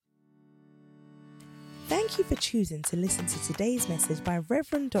Thank you for choosing to listen to today's message by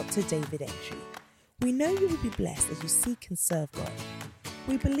Reverend Dr. David Entry. We know you will be blessed as you seek and serve God.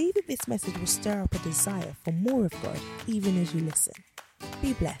 We believe that this message will stir up a desire for more of God even as you listen.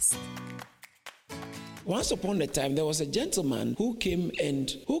 Be blessed. Once upon a time, there was a gentleman who came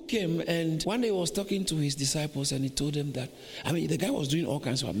and one day he was talking to his disciples and he told them that, the guy was doing all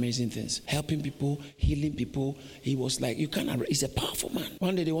kinds of amazing things, helping people, healing people. He was like, he's a powerful man.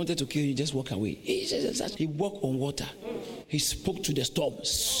 One day they wanted to kill him, just walk away. He walked on water. He spoke to the storm.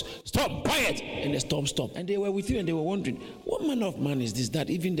 Stop, quiet! And the storm stopped. And they were with him and they were wondering, what manner of man is this that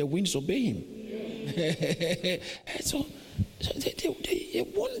even the winds obey him? So they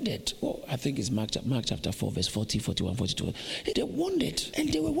wondered. I think it's Mark chapter 4, verse 40, 41, 42. They wondered.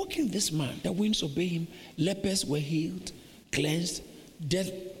 And they were walking with this man. The winds obey him. Lepers were healed, cleansed. Deaf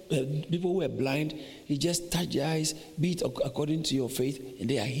people were blind. He just touched their eyes, be it according to your faith, and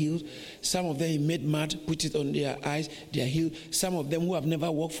they are healed. Some of them he made mad, put it on their eyes, they are healed. Some of them who have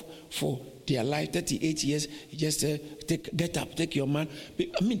never walked for their life, 38 years, he just said, get up, take your man.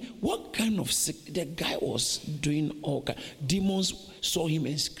 What kind of sick? The guy was doing all kinds. Demons saw him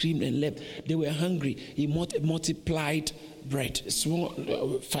and screamed and left. They were hungry. He multiplied bread.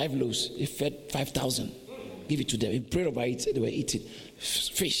 Small 5 loaves. He fed 5,000. Give it to them. He prayed over it. They were eating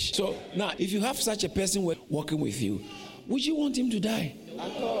fish. So now, if you have such a person working with you, would you want him to die?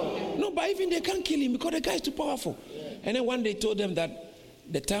 No, but even they can't kill him because the guy is too powerful. And then one day told them that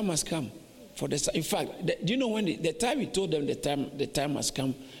the time has come for the son. In fact, do you know when the time he told them the time has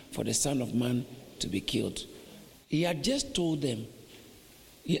come for the Son of Man to be killed? He had just told them.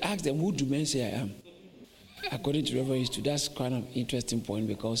 He asked them, "Who do men say I am?" According to Revelation 2, that's kind of interesting point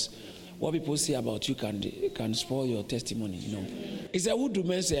because what people say about you can spoil your testimony. He said, "Who do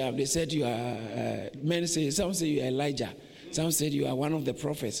men say I am?" They said you are. Some say you are Elijah. Some said you are one of the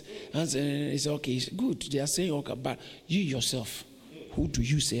prophets. And it's okay, it's good. They are saying okay, but you yourself, who do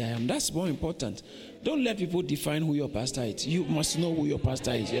you say I am? That's more important. Don't let people define who your pastor is. You must know who your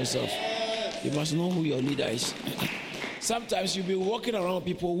pastor is yourself. You must know who your leader is. Sometimes you'll be walking around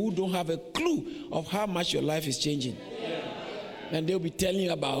people who don't have a clue of how much your life is changing. And they'll be telling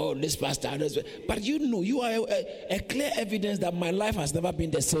you about, this pastor. But you are a clear evidence that my life has never been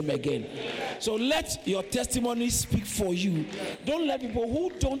the same again. So let your testimony speak for you. Don't let people who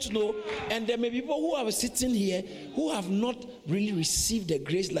don't know, and there may be people who are sitting here who have not really received the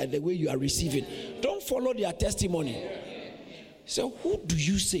grace like the way you are receiving. Don't follow their testimony. So who do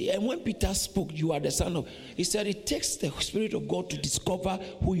you say? And when Peter spoke, you are the son of, he said it takes the Spirit of God to discover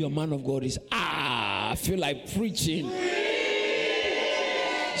who your man of God is. I feel like preaching.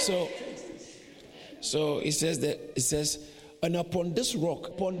 So it says, and upon this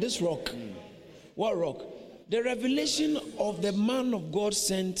rock, what rock? The revelation of the man of God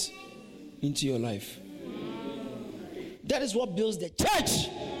sent into your life. That is what builds the church,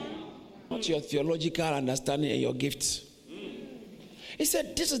 not your theological understanding and your gifts. He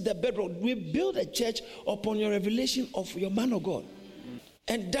said, this is the bedrock. We build a church upon your revelation of your man of God.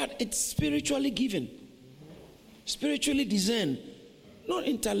 And that it's spiritually given, spiritually discerned, not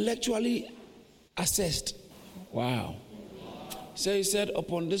intellectually assessed. Wow. So he said,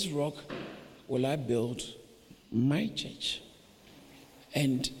 upon this rock will I build my church.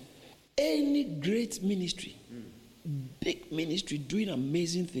 And any great ministry, big ministry, doing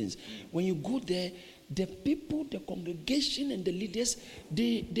amazing things, when you go there, the people, the congregation, and the leaders,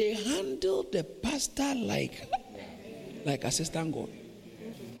 they handle the pastor like assistant God.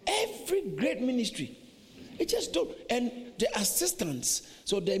 Every great ministry, it just don't. And the assistants,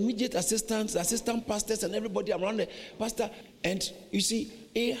 so the immediate assistants, assistant pastors, and everybody around the pastor, and you see,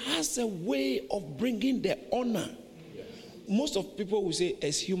 it has a way of bringing the honor. Most of people will say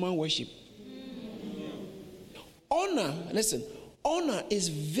it's human worship. Honor, listen, honor is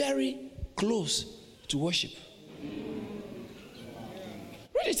very close to worship.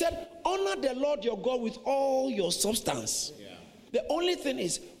 Really said, honor the Lord your God with all your substance. Yeah. The only thing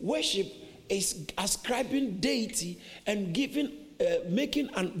is worship is ascribing deity and giving, making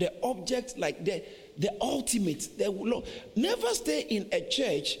the object like the ultimate. Never stay in a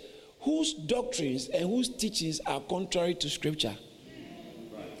church whose doctrines and whose teachings are contrary to Scripture.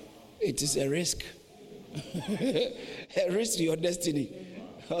 Right. It is a risk. A risk to your destiny.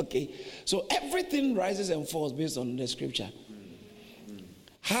 Okay. So everything rises and falls based on the Scripture.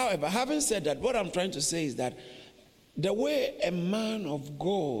 However, having said that, what I'm trying to say is that the way a man of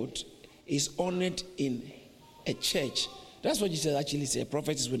God is honored in a church, that's what Jesus actually said, a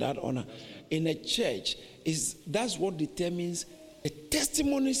prophet is without honor. In a church, that's what determines the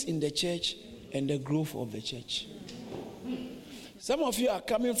testimonies in the church and the growth of the church. Some of you are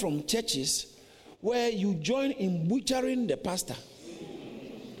coming from churches where you join in butchering the pastor.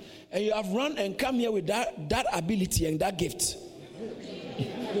 And you have run and come here with that ability and that gift.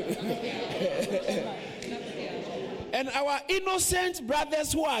 And our innocent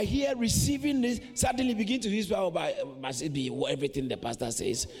brothers who are here receiving this suddenly begin to use power by must it be everything the pastor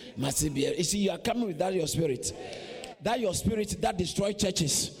says? Must it be? You see, you are coming with that your spirit. That your spirit that destroyed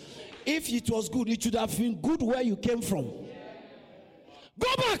churches. If it was good, it should have been good where you came from.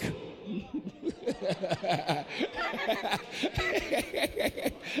 Go back.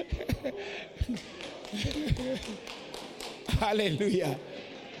 Hallelujah.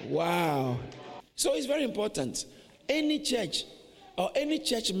 Wow. So it's very important. Any church or any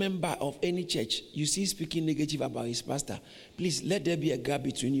church member of any church you see speaking negative about his pastor, please let there be a gap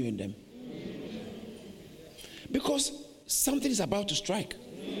between you and them. Because something is about to strike.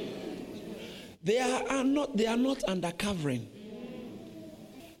 They are not under covering.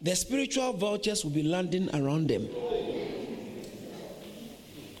 The spiritual vultures will be landing around them.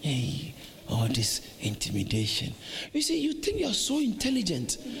 Hey, all this intimidation. You see, you think you're so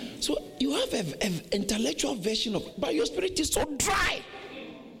intelligent. So you have an intellectual version of, but your spirit is so dry.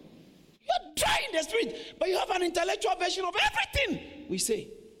 You're dry in the spirit, but you have an intellectual version of everything we say.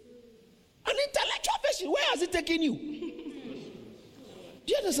 An intellectual version. Where has it taken you?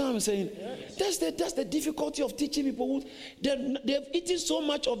 Do you understand what I'm saying? That's the difficulty of teaching people. They've eaten so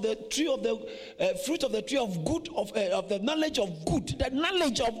much of the tree of the fruit of the tree of good of the knowledge of good, the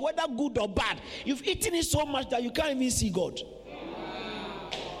knowledge of whether good or bad. You've eaten it so much that you can't even see God.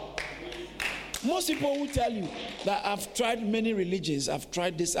 Most people will tell you that I've tried many religions, I've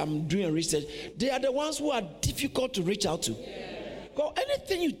tried this, I'm doing research. They are the ones who are difficult to reach out to. Because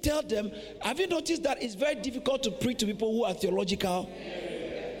anything you tell them, have you noticed that it's very difficult to preach to people who are theological?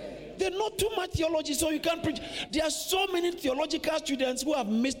 They know too much theology, so you can't preach. There are so many theological students who have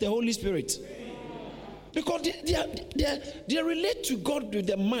missed the Holy Spirit. Because they relate to God with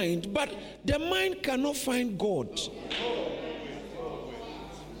the mind, but the mind cannot find God.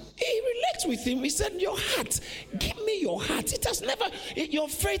 He relates with him. He said, your heart, give me your heart. It has never, your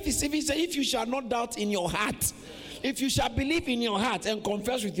faith is, if he said, if you shall not doubt in your heart, if you shall believe in your heart and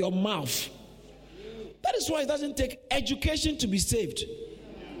confess with your mouth. That is why it doesn't take education to be saved.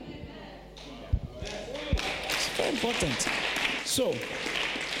 It's very important. So,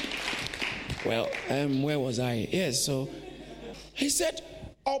 well, where was I? Yes, so he said,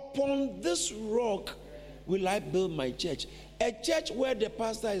 upon this rock will I build my church. A church where the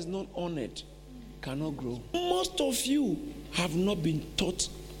pastor is not honored cannot grow. Most of you have not been taught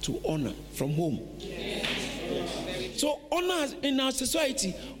to honor from home. So honor in our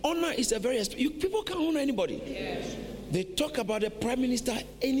society, honor is a very, people can't honor anybody. They talk about the prime minister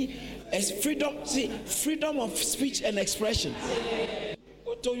as freedom. See, freedom of speech and expression.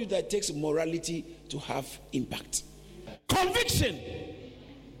 Who told you that it takes morality to have impact? Conviction.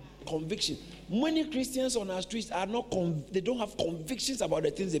 Many Christians on our streets are not. They don't have convictions about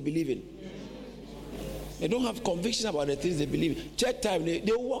the things they believe in. They don't have convictions about the things they believe in. Church time, they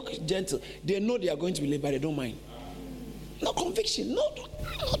walk gentle. They know they are going to be late, but they don't mind. No conviction, no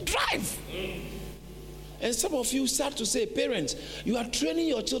drive. And some of you start to say, parents, you are training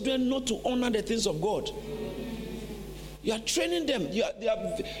your children not to honor the things of God. You are training them. You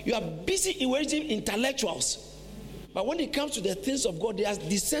are busy in raising intellectuals. But when it comes to the things of God, they are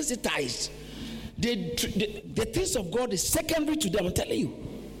desensitized. The things of God is secondary to them, I'm telling you.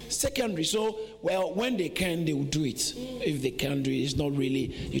 Secondary. So, well, when they can, they will do it. If they can't do it, it's not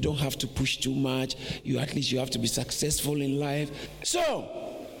really, you don't have to push too much. At least you have to be successful in life.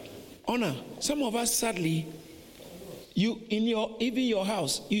 So, honor. Some of us, sadly, even your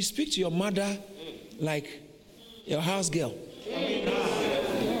house, you speak to your mother like your house girl.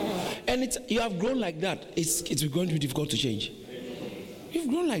 And you have grown like that. It's going to be difficult to change. You've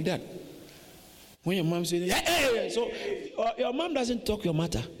grown like that. When your mom says, hey, so your mom doesn't talk your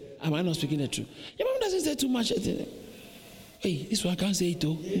matter. Am I not speaking the truth? Your mom doesn't say too much. Hey, this one I can't say it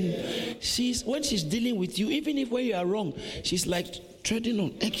though. When she's dealing with you, even if when you are wrong, she's like treading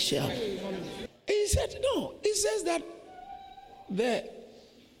on eggshell. He said, no. He says that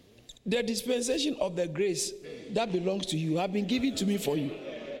the dispensation of the grace that belongs to you have been given to me for you.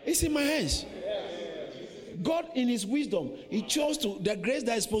 It's in my hands. God, in his wisdom, he chose the grace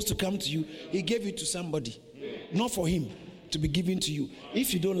that is supposed to come to you, he gave it to somebody, not for him to be given to you.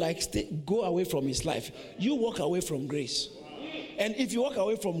 If you don't like, go away from his life. You walk away from grace. And if you walk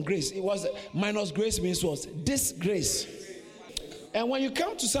away from grace, it was minus grace means what? Disgrace. And when you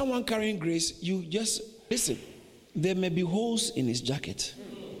come to someone carrying grace, you just listen. There may be holes in his jacket.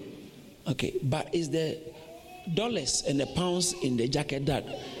 Okay, but it's the dollars and the pounds in the jacket that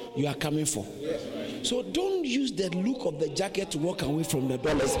you are coming for. So don't use the look of the jacket to walk away from the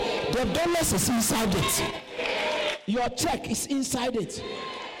dollars. The dollars is inside it. Your check is inside it.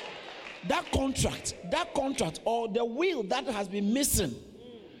 That contract, or the will that has been missing,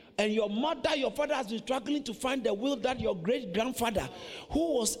 and your father has been struggling to find the will that your great-grandfather,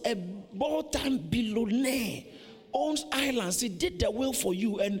 who was a all-time billionaire, owns islands. He did the will for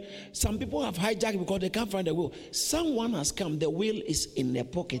you, and some people have hijacked because they can't find the will. Someone has come. The will is in their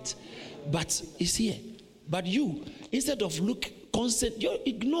pocket, but it's here. But you, instead of you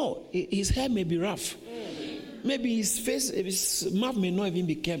ignore. His hair may be rough. Maybe his mouth may not even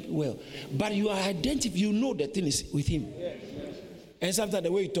be kept well. But you are identified. You know the thing is with him. And sometimes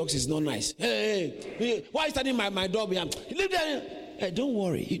the way he talks is not nice. Hey, why are you standing my door behind? Leave there. Hey, don't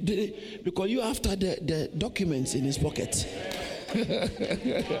worry. Because you after the documents in his pocket.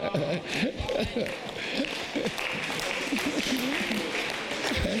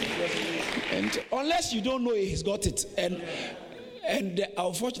 And unless you don't know he's got it. And the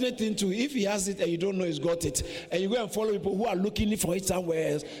unfortunate thing too, if he has it and you don't know he's got it, and you go and follow people who are looking for it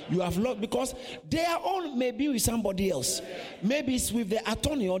somewhere else, you have lost, because their own may be with somebody else. Maybe it's with the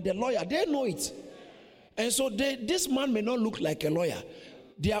attorney or the lawyer. They know it. And so this man may not look like a lawyer.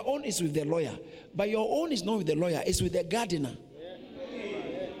 Their own is with the lawyer. But your own is not with the lawyer. It's with the gardener.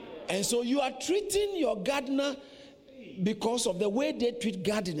 And so you are treating your gardener because of the way they treat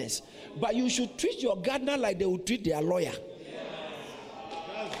gardeners. But you should treat your gardener like they would treat their lawyer.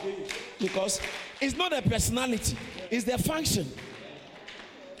 Because it's not a personality, it's the function.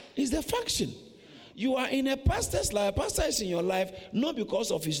 It's the function. You are in a pastor's life. A pastor is in your life not because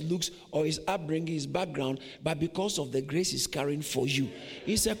of his looks or his upbringing, his background, but because of the grace he's carrying for you.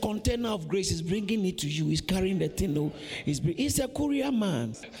 He's a container of grace. He's bringing it to you. He's carrying the thing. He's a courier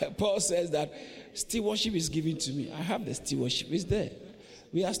man. Paul says that stewardship is given to me. I have the stewardship. It's there.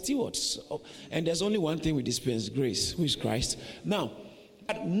 We are stewards. And there's only one thing we dispense: grace, who is Christ. Now,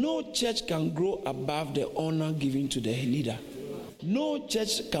 no church can grow above the honor given to the leader. No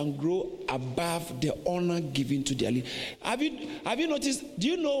church can grow above the honor given to their leader. Have you noticed? Do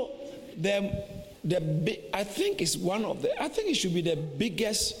you know I think it should be the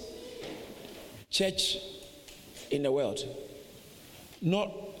biggest church in the world.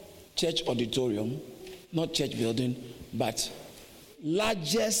 Not church auditorium, not church building, but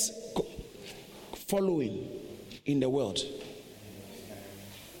largest following in the world.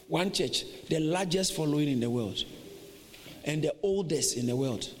 One church, the largest following in the world, and the oldest in the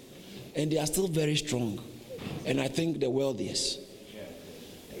world, and they are still very strong, and I think the wealthiest.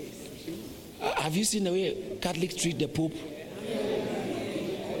 Have you seen the way Catholics treat the Pope?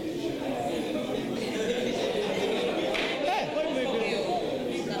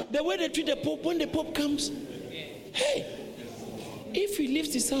 The way they treat the Pope when the Pope comes. Hey, if he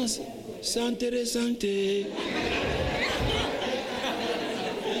lifts his hands, Sancte Sancte.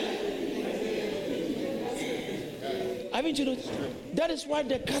 Haven't you noticed? That is why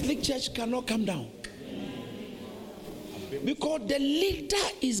the Catholic Church cannot come down. Because the leader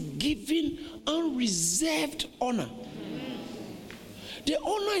is given unreserved honor. They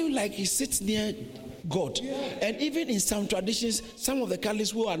honor you like he sits near God. And even in some traditions, some of the Catholics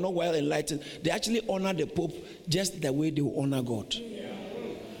who are not well enlightened, they actually honor the Pope just the way they will honor God.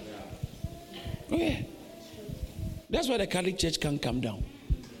 Oh yeah. That's why the Catholic Church can't come down.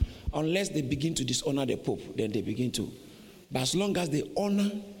 Unless they begin to dishonor the Pope, then they begin to. But as long as they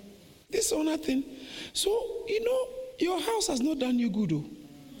honor this honor thing, so your house has not done you good. Oh.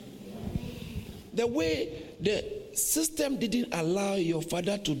 The way the system didn't allow your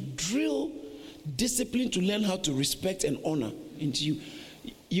father to drill discipline to learn how to respect and honor into you.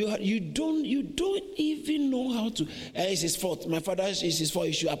 You don't even know how to. It's his fault. My father is his fault.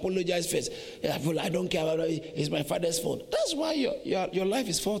 You should apologize first. I don't care about it. It's my father's fault. That's why your life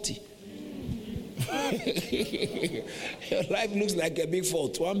is faulty. Your life looks like a big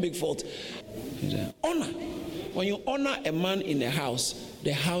fault. One big fault. Honor. When you honor a man in a house,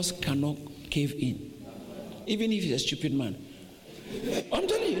 the house cannot cave in. Even if he's a stupid man. I'm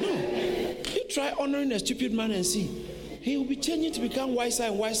telling you, no. You try honoring a stupid man and see. He will be changing to become wiser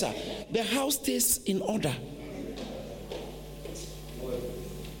and wiser. The house stays in order.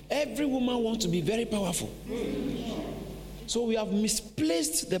 Every woman wants to be very powerful. So we have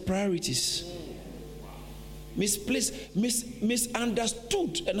misplaced the priorities.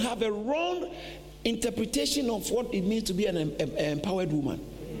 Misunderstood, and have a wrong interpretation of what it means to be an empowered woman.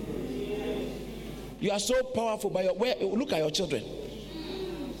 You are so powerful by look at your children.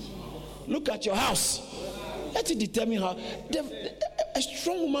 Look at your house. Let it determine how. A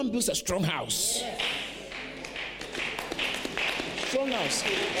strong woman builds a strong house. strong house.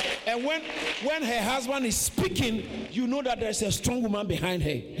 And when her husband is speaking, you know that there's a strong woman behind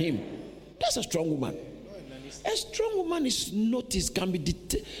him. That's a strong woman. A strong woman is noticed,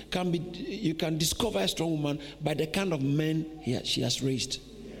 you can discover a strong woman by the kind of men she has raised,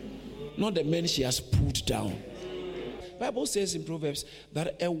 not the men she has pulled down. The Bible says in Proverbs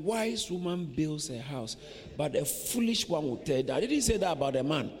that a wise woman builds a house, but a foolish one will tear it down. I didn't say that about a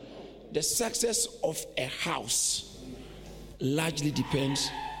man. The success of a house largely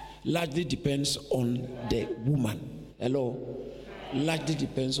depends on the woman. Hello? Largely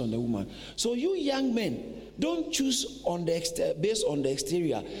depends on the woman. So you young men, don't choose on the based on the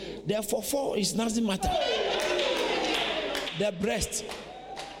exterior. Therefore, it doesn't matter. The breast.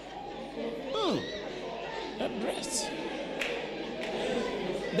 The breast.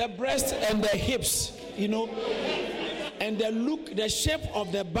 The breast and the hips, and the look, the shape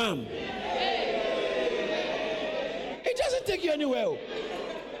of the bum. It doesn't take you anywhere.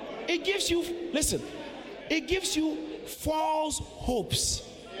 It gives you false hopes.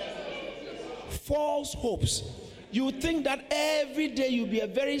 False hopes. You think that every day you'll be a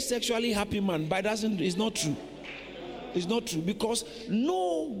very sexually happy man, but it's not true. It's not true, because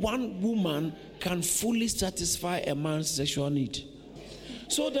no one woman can fully satisfy a man's sexual need.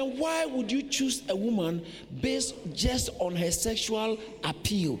 So then why would you choose a woman based just on her sexual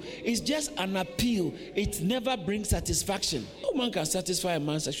appeal? It's just an appeal. It never brings satisfaction. No man can satisfy a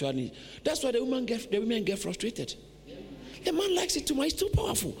man's sexual need. That's why the women get frustrated. The man likes it too much. He's too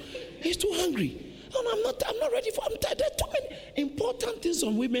powerful. He's too hungry. No, I'm not ready for it. There are too many important things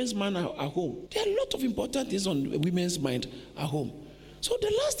on women's mind at home. There are a lot of important things on women's mind at home. So the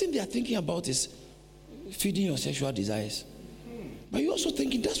last thing they are thinking about is feeding your sexual desires. But you're also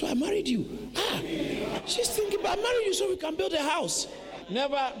thinking, that's why I married you. She's thinking, but I married you so we can build a house.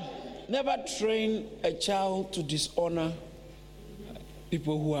 Never train a child to dishonor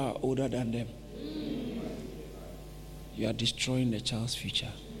people who are older than them. You are destroying the child's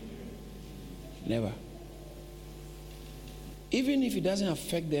future. Never. Even if it doesn't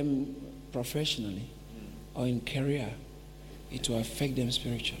affect them professionally or in career, it will affect them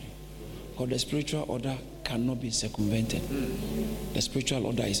spiritually. Because the spiritual order cannot be circumvented. The spiritual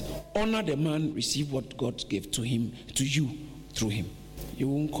order is honor the man, receive what God gave to him, to you through him. You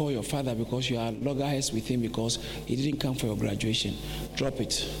won't call your father because you are loggerheads with him because he didn't come for your graduation. Drop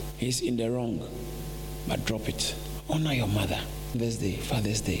it. He's in the wrong, but drop it. Honor your mother.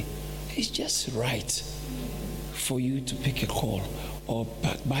 Father's Day. It's just right for you to pick a call or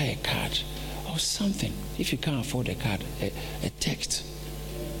buy a card or something. If you can't afford a card, a text.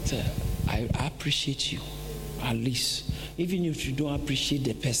 So, I appreciate you, at least. Even if you don't appreciate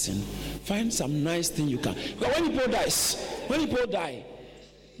the person, find some nice thing you can. Because when people die,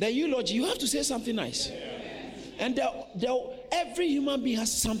 the eulogy, you have to say something nice. And every human being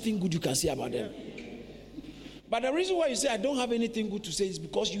has something good you can say about them. But the reason why you say I don't have anything good to say is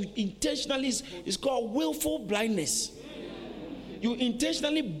because you intentionally, it's called willful blindness. You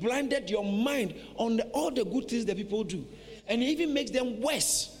intentionally blinded your mind on all the good things that people do. And it even makes them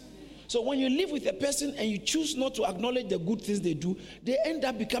worse. So when you live with a person and you choose not to acknowledge the good things they do, they end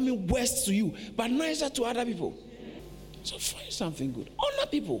up becoming worse to you, but nicer to other people. So find something good. Honor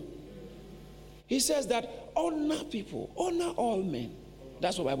people. He says that honor people. Honor all men.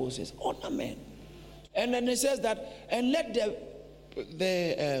 That's what the Bible says. Honor men. And then it says that, and let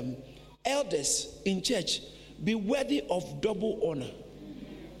the elders in church be worthy of double honor.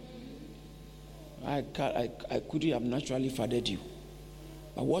 I couldn't have naturally fathered you.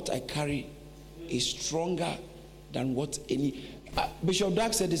 But what I carry is stronger than what any... Bishop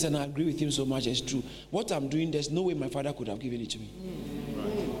Dark said this and I agree with him so much. It's true. What I'm doing, there's no way my father could have given it to me.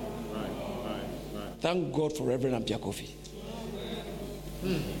 Right. Thank God for Reverend Ampia Kofi.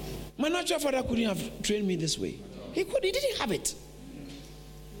 My natural father couldn't have trained me this way. He didn't have it.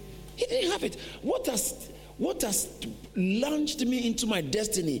 He didn't have it. What has launched me into my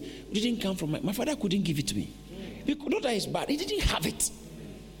destiny didn't come from my father couldn't give it to me. Not that it's bad. He didn't have it.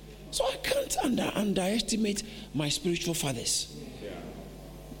 So I can't underestimate my spiritual fathers.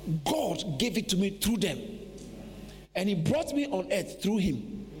 God gave it to me through them. And he brought me on earth through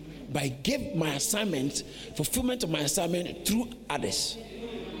him. But I gave my assignment, fulfillment of my assignment through others.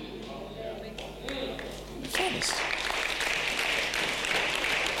 Fathers.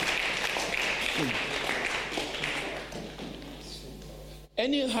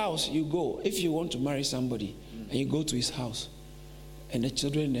 Any house you go, if you want to marry somebody and you go to his house, and the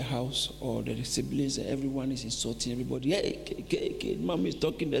children in the house or the siblings, everyone is insulting everybody. Hey, mom is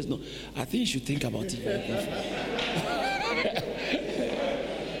talking. There's no. I think you should think about it very carefully.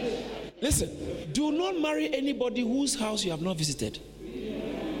 Listen, do not marry anybody whose house you have not visited.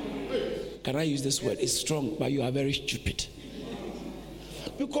 can I use this word? It's strong, but you are very stupid.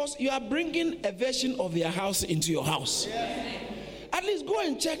 Because you are bringing a version of their house into your house. At least go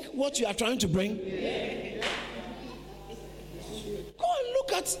and check what you are trying to bring. Go and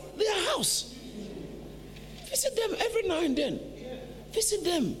look at their house. Visit them every now and then. Visit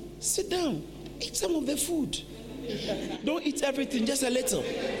them. Sit down. Eat some of the food. Don't eat everything, just a little.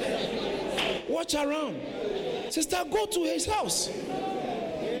 Watch around. Sister, go to his house.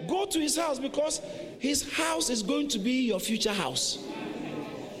 Go to his house, because his house is going to be your future house.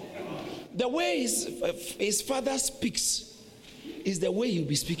 The way his father speaks is the way he'll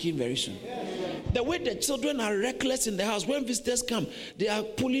be speaking very soon. The way the children are reckless in the house. When visitors come, they are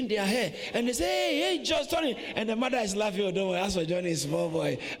pulling their hair and they say, hey, Johnny. And the mother is laughing. Oh, don't worry, as for Johnny, small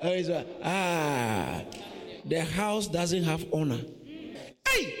boy. The house doesn't have honor.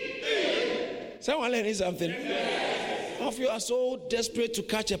 Hey! Someone learning something? Some of you are so desperate to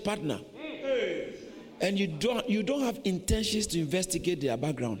catch a partner. And you don't have intentions to investigate their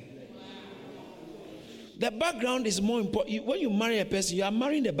background. The background is more important. When you marry a person, you are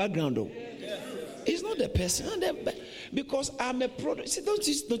marrying the background, though. It's not the person. Because I'm a product. See, don't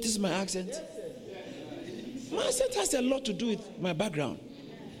you notice my accent? My accent has a lot to do with my background.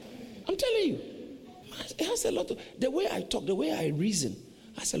 I'm telling you. It has a lot to do. The way I talk, the way I reason,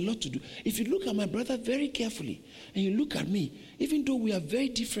 has a lot to do. If you look at my brother very carefully, and you look at me, even though we are very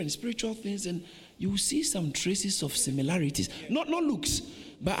different in spiritual things, and you will see some traces of similarities. Not looks,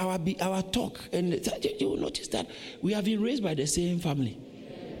 but our talk. And you will notice that we have been raised by the same family.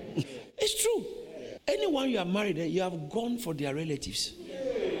 It's true. Anyone you are married, you have gone for their relatives.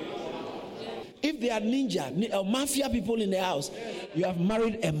 If they are ninja or mafia people in the house, you have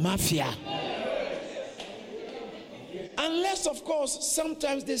married a mafia. Unless, of course,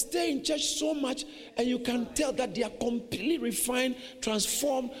 sometimes they stay in church so much and you can tell that they are completely refined,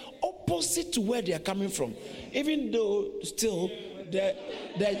 transformed, opposite to where they are coming from. Even though still the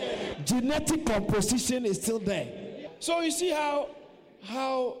genetic composition is still there. So you see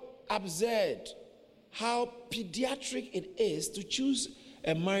how absurd, how pediatric it is to choose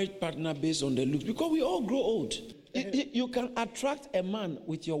a married partner based on the looks. Because we all grow old. You can attract a man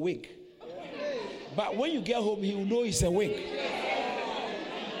with your wig. But when you get home, he will know it's a wig.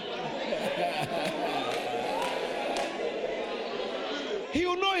 He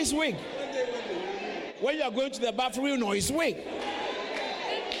will know his wig. When you are going to the bathroom, you know his wig.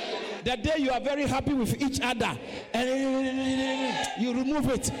 That day you are very happy with each other, and you remove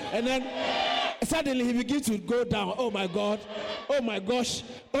it, and then suddenly he begins to go down. Oh my God, oh my gosh,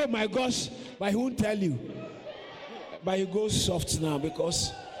 oh my gosh. But he won't tell you. But he goes soft now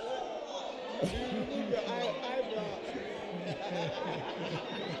because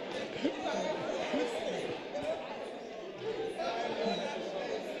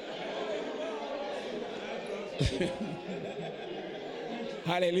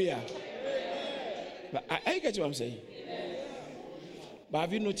hallelujah. But I get what I'm saying. But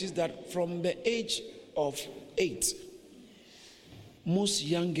have you noticed that from the age of 8, most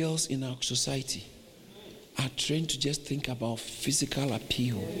young girls in our society are trained to just think about physical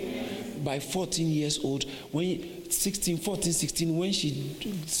appeal. By 14 years old, when 14, 16, when she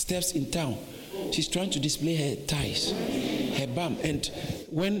steps in town, she's trying to display her thighs, her bum, and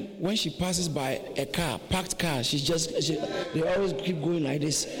when she passes by a car, parked car, they always keep going like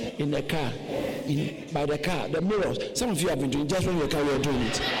this in the car, by the car, the mirrors. Some of you have been doing just when you're car, you're doing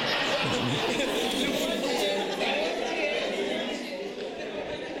it.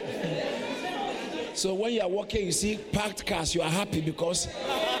 So when you are walking, you see parked cars, you are happy because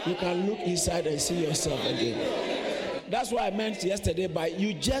you can look inside and see yourself again. That's what I meant yesterday by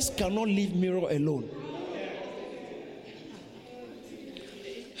you just cannot leave mirror alone.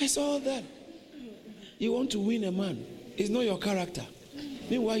 It's all that. You want to win a man. It's not your character.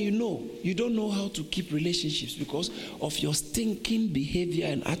 Meanwhile, you don't know how to keep relationships because of your stinking behavior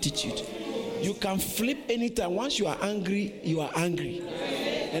and attitude. You can flip anytime. Once you are angry, you are angry.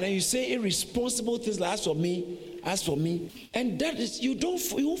 And then you say irresponsible things like, as for me. And that is, you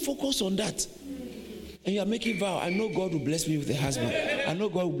won't focus on that. And you are making vow, I know God will bless me with a husband. I know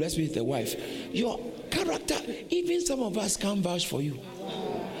God will bless me with a wife. Your character, even some of us can't vouch for you.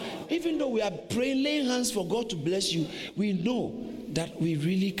 Even though we are praying, laying hands for God to bless you, we know that we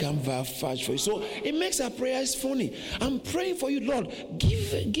really can't vouch for you. So it makes our prayers funny. I'm praying for you, Lord.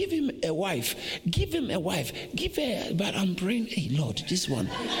 Give him a wife. Give him a wife. Give her. But I'm praying, hey, Lord, this one.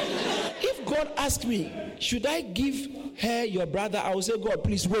 If God asks me, should I give her your brother? I will say, God,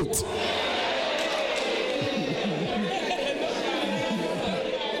 please wait.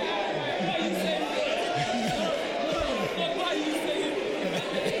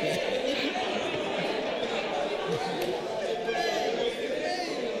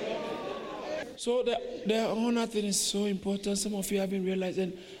 So the honor thing is so important. Some of you haven't realized.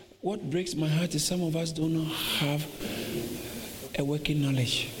 And what breaks my heart is some of us do not have a working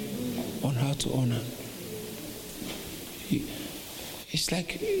knowledge on how to honor. It's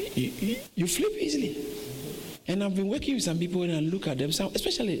like you flip easily. And I've been working with some people and I look at them,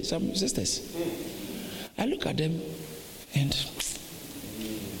 especially some sisters. I look at them and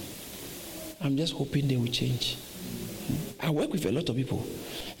I'm just hoping they will change. I work with a lot of people,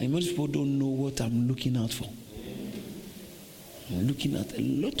 and most people don't know what I'm looking out for. I'm looking at a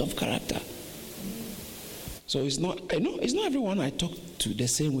lot of character. So it's not everyone I talk to the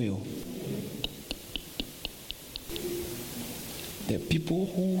same way. The people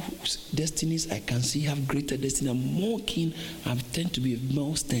whose destinies I can see have greater destiny, I'm more keen, I tend to be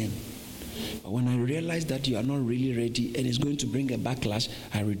more stern. But when I realize that you are not really ready and it's going to bring a backlash,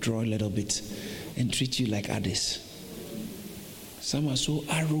 I withdraw a little bit and treat you like others. Some are so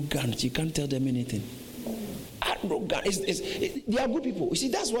arrogant, you can't tell them anything. Arrogant. They are good people. You see,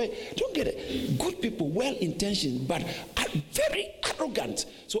 that's why, don't get it. Good people, well-intentioned, but are very arrogant.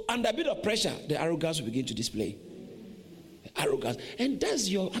 So under a bit of pressure, the arrogance will begin to display. Arrogance. And that's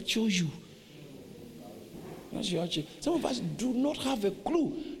your actual you. That's your actual. Some of us do not have a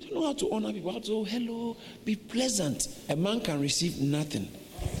clue. Don't know how to honor people. How to, hello, be pleasant. A man can receive nothing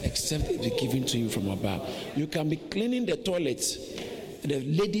except it be given to you from above. You can be cleaning the toilets, the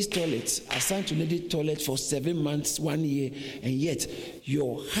ladies' toilets, assigned to ladies' toilets for 7 months, 1 year, and yet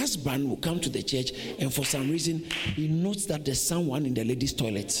your husband will come to the church and for some reason he notes that there's someone in the ladies'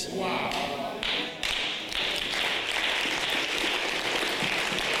 toilets. Wow.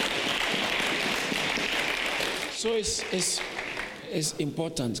 So it's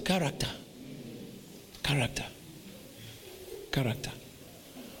important. Character.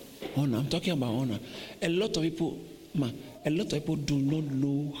 Honor. I'm talking about honor. A lot of people do not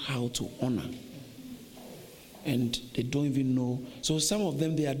know how to honor. And they don't even know. So some of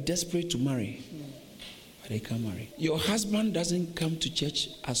them, they are desperate to marry. But they can't marry. Your husband doesn't come to church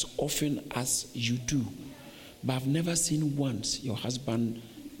as often as you do. But I've never seen once your husband,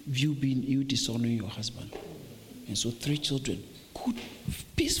 you dishonoring your husband. And so 3 children, good,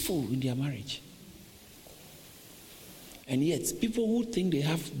 peaceful in their marriage. And yet, people who think they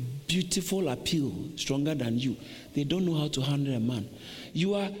have beautiful appeal, stronger than you, they don't know how to handle a man.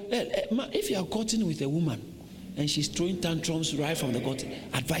 If you are courting with a woman and she's throwing tantrums right from the courting,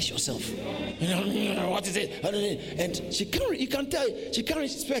 advise yourself. What is it? And you can tell she can't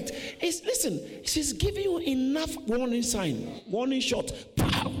respect. Listen, she's giving you enough warning sign, warning shot.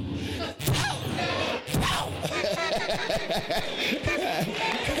 Pow! Pow! Pow!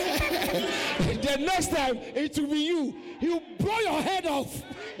 The next time it will be you. He'll blow your head off.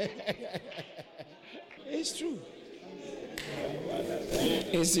 It's true.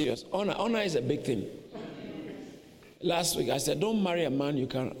 It's serious. Honor is a big thing. Last week I said, don't marry a man you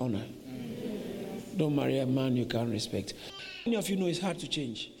can't honor. Don't marry a man you can't respect. Many of you know it's hard to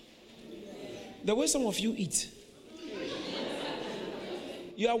change. The way some of you eat.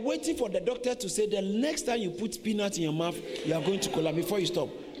 You are waiting for the doctor to say the next time you put peanuts in your mouth, you are going to collapse before you stop.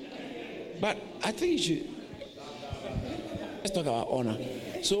 But I think you should. Let's talk about honor.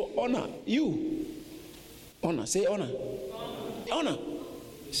 So honor, you. Honor, say honor. Honor.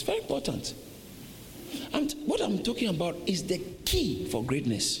 It's very important. What I'm talking about is the key for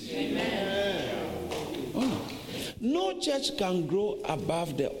greatness. Amen. Honor. No church can grow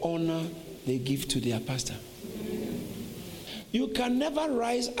above the honor they give to their pastor. You can never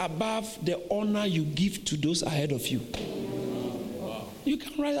rise above the honor you give to those ahead of you. You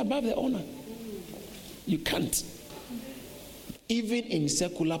can't rise above the honor. You can't. Even in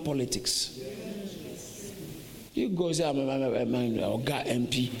secular politics. You go say, I'm Oga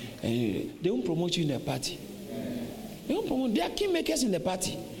MP, and they won't promote you in the party. They won't promote. They are kingmakers in the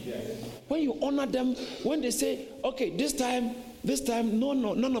party. When you honor them, when they say, okay, this time,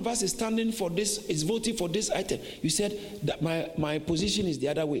 none of us is standing for this, is voting for this item. You said that my position is the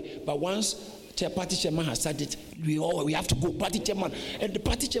other way. But once party chairman has said it, we have to go party chairman. And the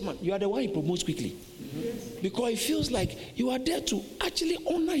party chairman, you are the one he promotes quickly. Because it feels like you are there to actually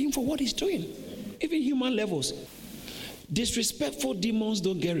honor him for what he's doing. Even human levels. Disrespectful demons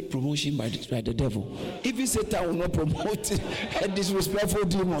don't get promotion by the devil. Even Satan will not promote a disrespectful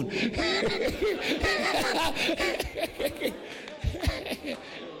demon.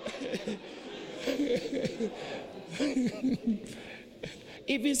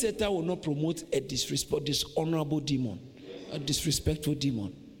 Even Satan will not promote a dishonorable demon, a disrespectful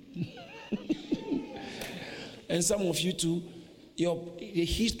demon. And some of you too, the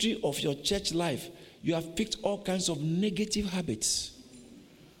history of your church life, you have picked all kinds of negative habits.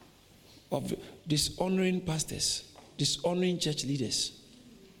 of dishonoring pastors, dishonoring church leaders,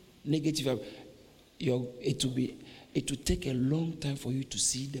 negative. It will take a long time for you to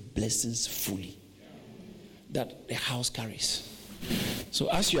see the blessings fully that the house carries. So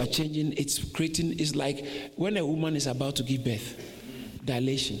as you are changing, it's like when a woman is about to give birth,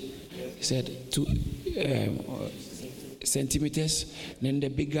 dilation. He said 2 centimeters. Then the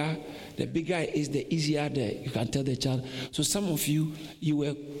bigger is, the easier you can tell the child. So some of you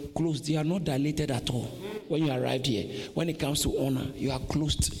were closed. You are not dilated at all when you arrived here. When it comes to honor, you are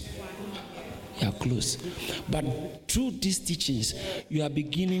closed. You are closed. But through these teachings, you are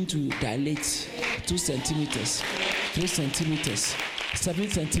beginning to dilate 2 centimeters, 3 centimeters, 7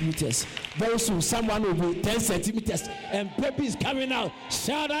 centimeters. Very soon, someone will be 10 centimeters, and baby is coming out.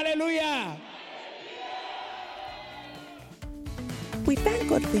 Shout hallelujah! We thank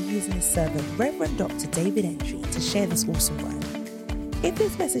God for using His servant, Reverend Dr. David Entry, to share this awesome word. If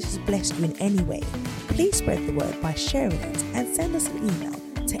this message has blessed you in any way, please spread the word by sharing it and send us an email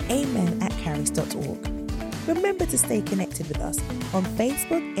to amen@caris.org. Remember to stay connected with us on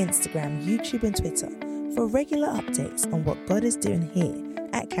Facebook, Instagram, YouTube, and Twitter for regular updates on what God is doing here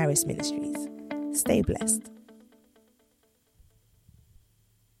at Caris Ministries. Stay blessed.